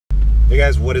Hey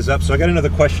guys, what is up? So I got another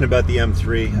question about the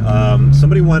M3.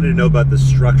 Somebody wanted to know about the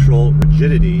structural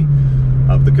rigidity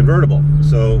of the convertible.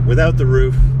 So without the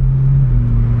roof,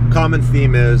 common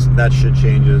theme is that shit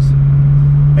changes.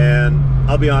 And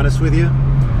I'll be honest with you,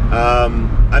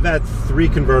 I've had 3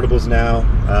 convertibles now.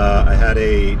 I had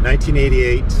a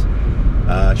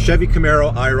 1988 Chevy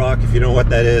Camaro IROC. If you know what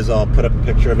that is, I'll put up a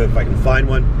picture of it if I can find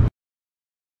one.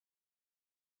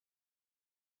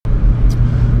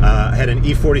 I had an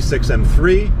e96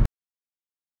 M3,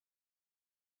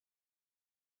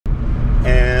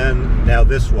 and now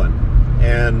this one.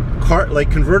 And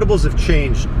convertibles have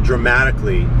changed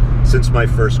dramatically since my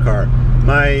first car.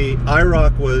 My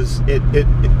IROC was it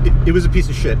was a piece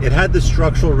of shit. It had the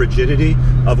structural rigidity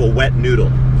of a wet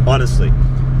noodle, honestly.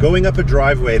 Going up a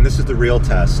driveway, and this is the real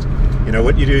test. You know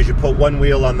what you do is you put one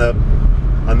wheel on the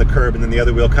curb and then the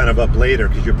other wheel kind of up later,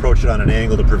 because you approach it on an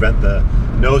angle to prevent the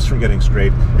nose from getting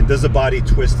scraped. And does the body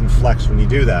twist and flex when you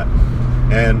do that?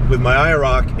 And with my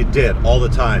IROC, it did all the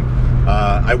time.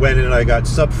 I went in and I got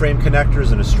subframe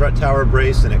connectors and a strut tower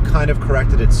brace, and it kind of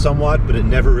corrected it somewhat, but it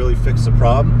never really fixed the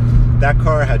problem. That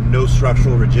car had no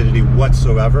structural rigidity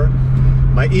whatsoever.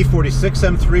 My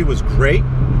e46 M3 was great,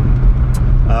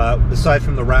 aside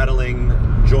from the rattling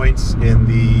joints in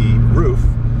the roof.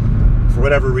 For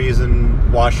whatever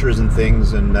reason, washers and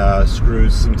things and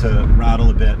screws seem to rattle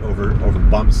a bit over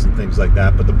bumps and things like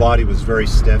that, but the body was very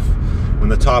stiff. When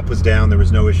the top was down, there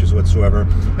was no issues whatsoever.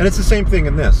 And it's the same thing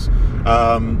in this.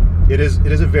 It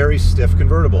is a very stiff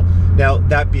convertible. Now,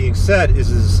 that being said,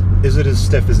 is it as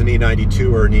stiff as an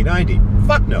e92 or an e90?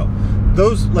 Fuck no.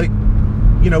 Those,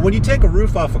 when you take a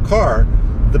roof off a car,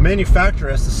 the manufacturer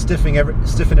has to stiffen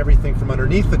everything from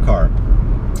underneath the car.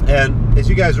 And as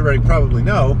you guys already probably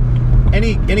know,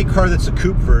 any car that's a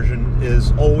coupe version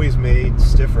is always made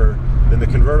stiffer than the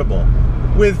convertible,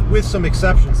 with some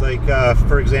exceptions. Like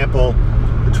for example,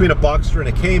 between a Boxster and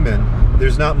a Cayman,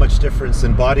 there's not much difference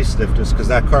in body stiffness, because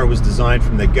that car was designed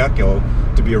from the get-go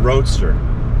to be a roadster.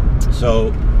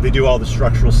 So they do all the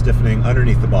structural stiffening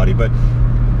underneath the body. But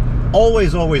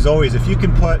always, always, always, if you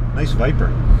can put, nice Viper,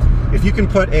 if you can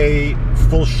put a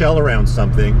full shell around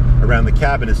something, around the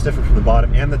cabin, and stiffen from the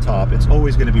bottom and the top, it's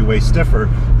always going to be way stiffer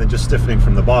than just stiffening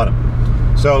from the bottom.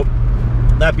 So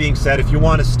that being said, if you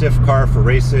want a stiff car for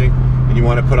racing and you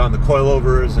want to put on the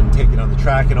coilovers and take it on the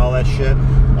track and all that shit,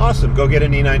 awesome, go get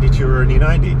an e92 or an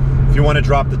e90. If you want to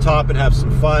drop the top and have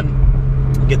some fun,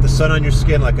 get the sun on your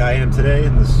skin like I am today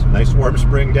in this nice warm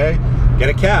spring day, get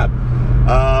a cab.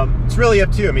 It's really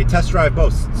up to you. I mean, test drive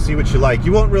both, see what you like.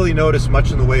 You won't really notice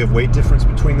much in the way of weight difference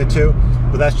between the two,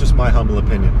 but that's just my humble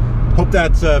opinion. Hope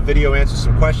that video answers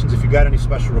some questions. If you got any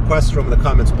special requests, throw them in the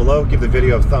comments below. Give the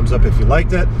video a thumbs up if you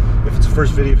liked it. If it's the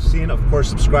first video you've seen, of course,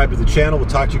 subscribe to the channel. We'll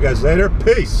talk to you guys later.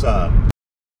 Peace.